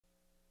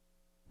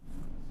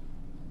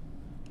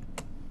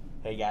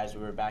Hey guys,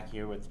 we were back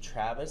here with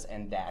Travis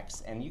and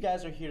Dax, and you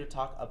guys are here to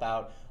talk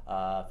about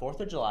 4th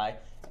of July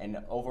and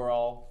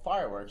overall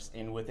fireworks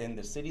within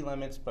the city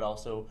limits, but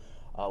also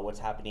what's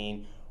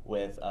happening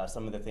with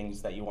some of the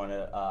things that you want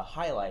to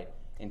highlight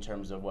in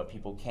terms of what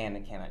people can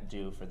and cannot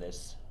do for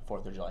this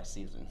 4th of July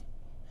season.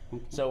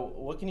 Okay. So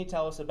what can you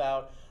tell us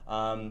about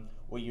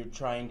what you're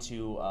trying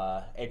to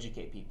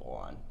educate people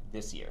on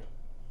this year?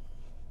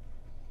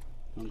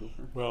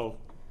 Well,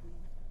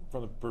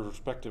 from the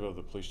perspective of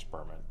the police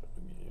department,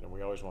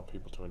 we always want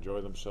people to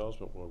enjoy themselves,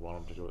 but we want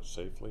them to do it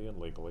safely and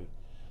legally.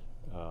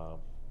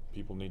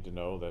 People need to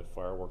know that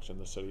fireworks in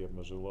the city of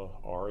Missoula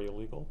are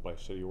illegal by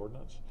city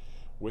ordinance,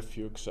 with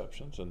few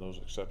exceptions, and those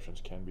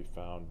exceptions can be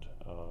found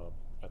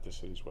at the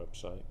city's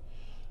website.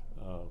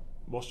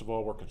 Most of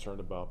all, we're concerned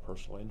about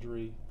personal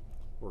injury.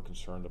 We're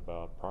concerned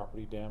about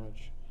property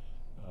damage.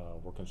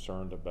 We're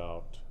concerned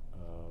about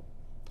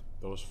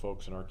those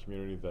folks in our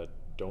community that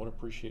don't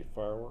appreciate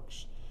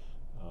fireworks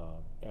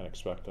and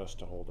expect us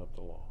to hold up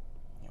the law.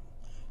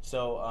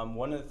 So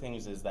one of the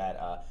things is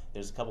that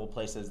there's a couple of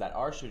places that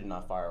are shooting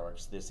off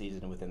fireworks this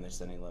season within their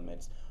city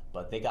limits,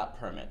 but they got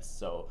permits.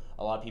 So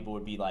a lot of people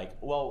would be like,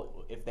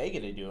 well, if they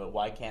get to do it,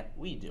 why can't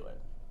we do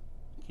it?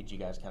 Could you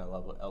guys kind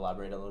of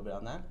elaborate a little bit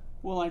on that?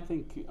 Well, I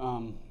think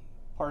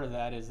part of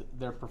that is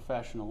they're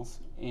professionals,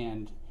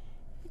 and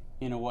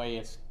in a way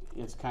it's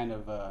kind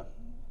of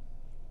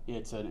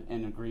it's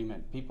an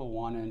agreement. People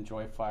want to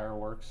enjoy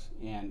fireworks,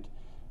 and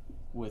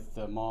with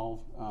the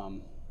mall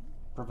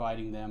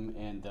providing them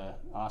and the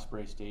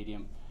Osprey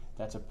Stadium,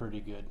 that's a pretty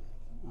good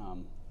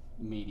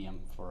medium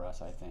for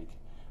us, I think.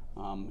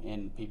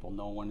 And people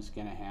know when it's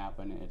going to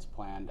happen, it's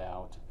planned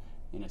out,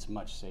 and it's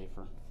much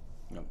safer.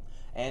 Yep.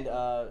 And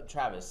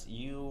Travis,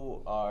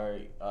 you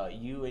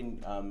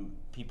and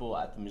people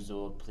at the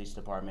Missoula Police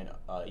Department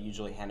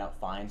usually hand out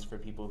fines for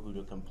people who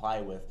do comply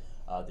with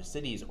the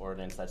city's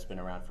ordinance that's been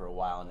around for a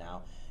while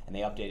now, and they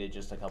updated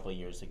just a couple of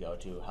years ago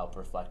to help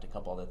reflect a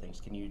couple other things.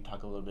 Can you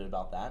talk a little bit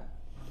about that?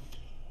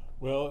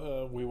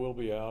 Well, we will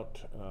be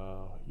out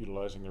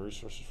utilizing the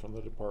resources from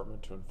the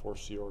department to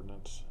enforce the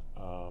ordinance.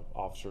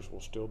 Officers will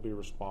still be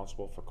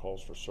responsible for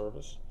calls for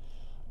service.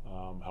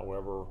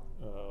 However,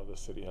 the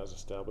city has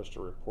established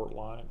a report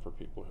line for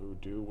people who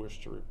do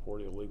wish to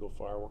report illegal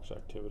fireworks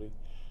activity,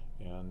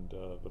 and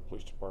the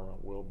police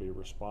department will be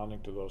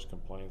responding to those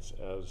complaints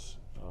as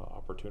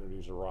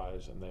opportunities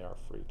arise, and they are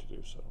free to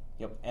do so.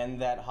 Yep,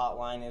 and that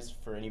hotline is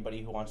for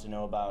anybody who wants to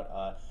know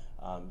about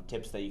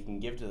tips that you can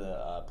give to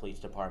the police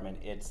department.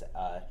 It's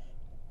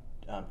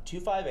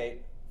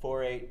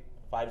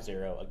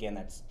 258-4850. Again,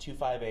 that's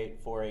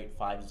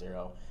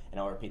 258-4850, and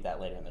I'll repeat that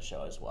later in the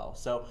show as well.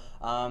 So,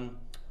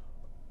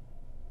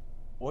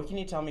 what can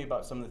you tell me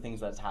about some of the things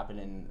that's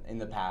happened in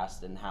the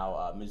past, and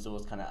how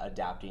Missoula's kind of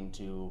adapting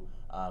to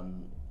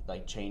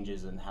like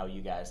changes, and how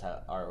you guys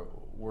are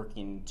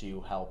working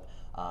to help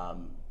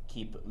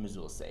keep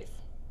Missoula safe?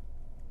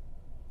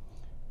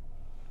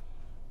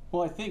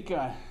 Well, I think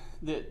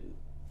that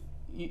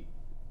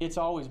it's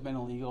always been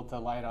illegal to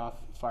light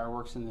off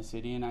fireworks in the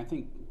city, and I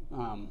think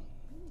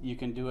you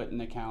can do it in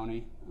the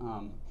county.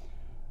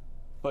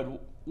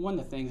 But one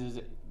of the things is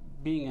that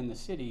being in the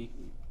city,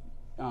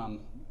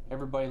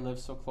 everybody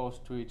lives so close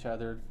to each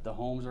other, the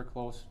homes are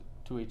close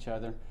to each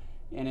other,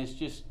 and it's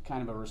just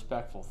kind of a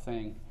respectful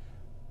thing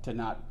to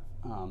not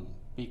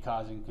be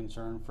causing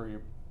concern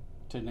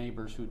to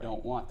neighbors who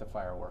don't want the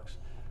fireworks.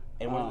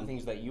 And one of the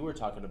things that you were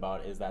talking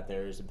about is that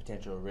there is a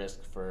potential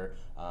risk for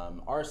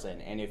arson,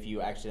 and if you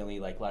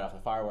accidentally light off a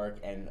firework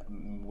and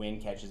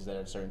wind catches at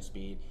a certain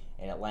speed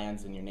and it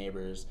lands in your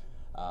neighbor's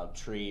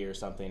tree or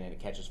something, and it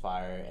catches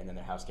fire, and then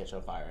their house catches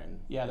on fire, and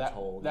yeah, that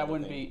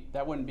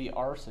wouldn't be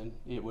arson.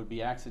 It would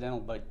be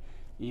accidental, but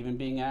even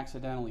being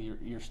accidental,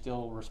 you're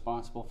still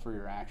responsible for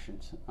your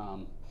actions.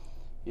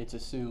 It's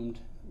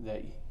assumed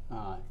that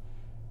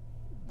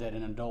that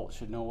an adult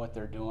should know what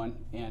they're doing,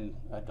 and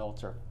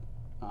adults are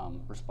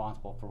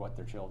responsible for what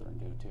their children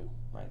do too.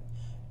 Right.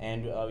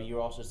 And you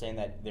were also saying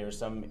that there are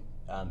some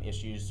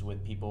issues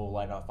with people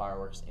lighting off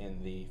fireworks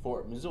in the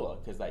Fort Missoula,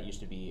 because that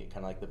used to be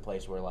kind of like the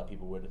place where a lot of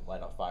people would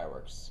light off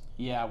fireworks.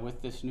 Yeah,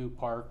 with this new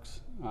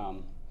parks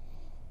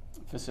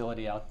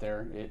facility out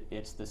there,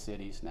 it's the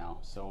city's now,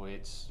 so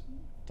it's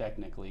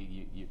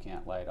technically you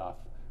can't light off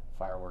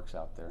fireworks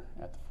out there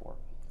at the fort.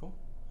 Cool.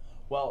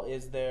 Well,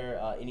 is there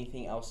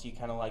anything else you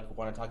kind of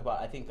want to talk about?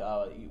 I think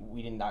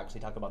we didn't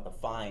actually talk about the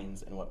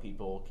fines and what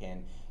people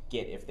can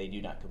get if they do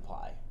not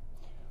comply.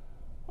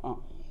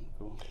 Oh,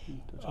 cool.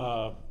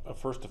 A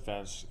first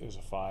offense is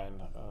a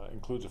fine,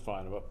 includes a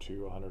fine of up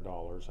to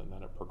 $100, and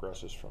then it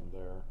progresses from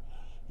there.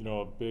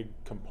 A big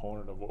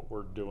component of what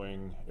we're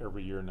doing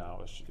every year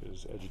now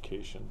is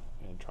education,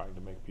 and trying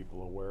to make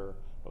people aware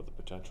of the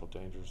potential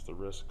dangers, the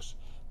risks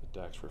that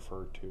Dax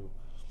referred to,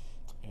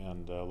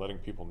 and letting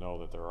people know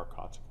that there are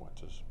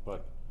consequences.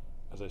 But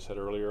as I said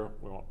earlier,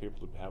 we want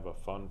people to have a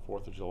fun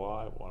 4th of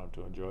July. We want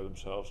them to enjoy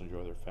themselves,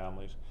 enjoy their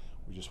families.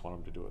 We just want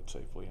them to do it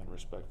safely and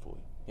respectfully.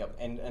 Yep,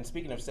 and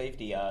speaking of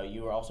safety,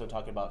 you were also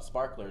talking about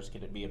sparklers.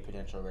 Could it be a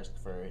potential risk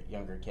for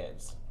younger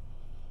kids?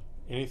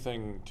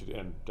 anything to,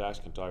 and Dax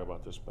can talk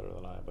about this better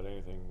than I, but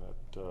anything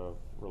that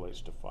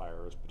relates to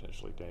fire is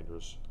potentially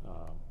dangerous.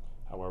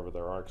 However,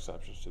 there are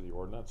exceptions to the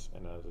ordinance,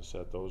 and as I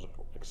said, those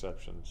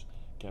exceptions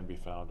can be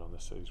found on the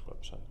city's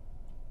website.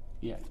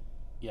 Yeah,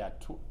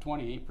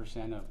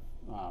 28%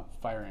 of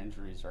fire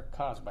injuries are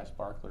caused by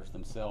sparklers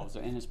themselves,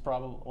 and it's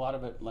probably a lot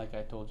of it, like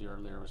I told you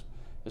earlier,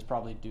 is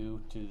probably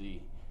due to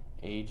the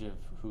age of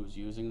who's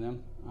using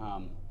them.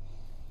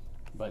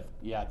 But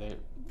yeah,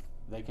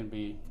 they can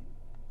be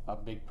a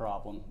big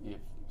problem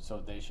so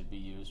they should be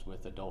used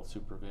with adult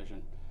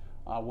supervision.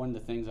 One of the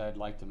things I'd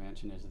like to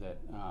mention is that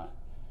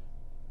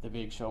the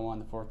big show on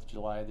the 4th of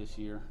July this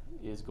year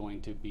is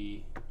going to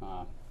be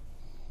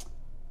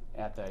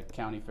at the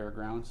county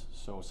fairgrounds.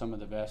 So some of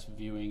the best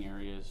viewing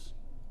areas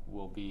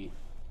will be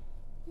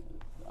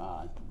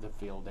the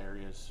field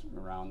areas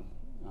around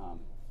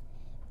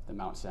the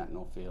Mount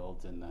Sentinel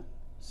fields and the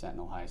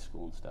Sentinel High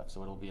School and stuff.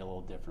 So it'll be a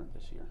little different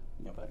this year.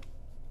 Yep. But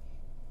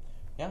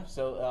yeah,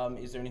 so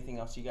is there anything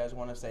else you guys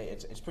want to say?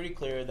 It's pretty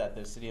clear that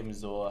the city of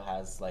Missoula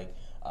has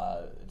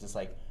just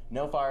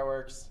no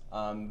fireworks,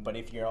 but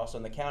if you're also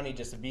in the county,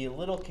 just to be a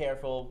little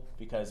careful,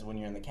 because when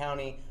you're in the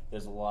county,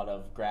 there's a lot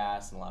of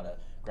grass and a lot of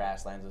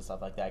grasslands and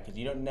stuff like that, because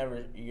you're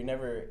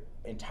never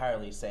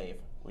entirely safe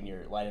when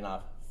you're lighting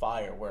off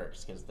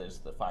fireworks, because there's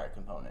the fire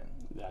component.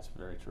 that's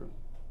very true.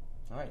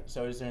 All right,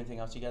 so is there anything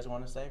else you guys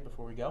want to say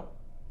before we go?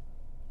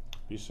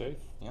 Be safe.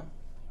 Yeah.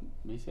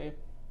 Be safe.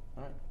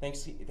 All right.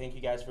 Thank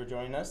you guys for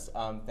joining us.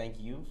 Thank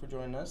you for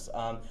joining us.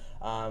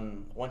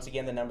 Once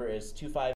again, the number is 25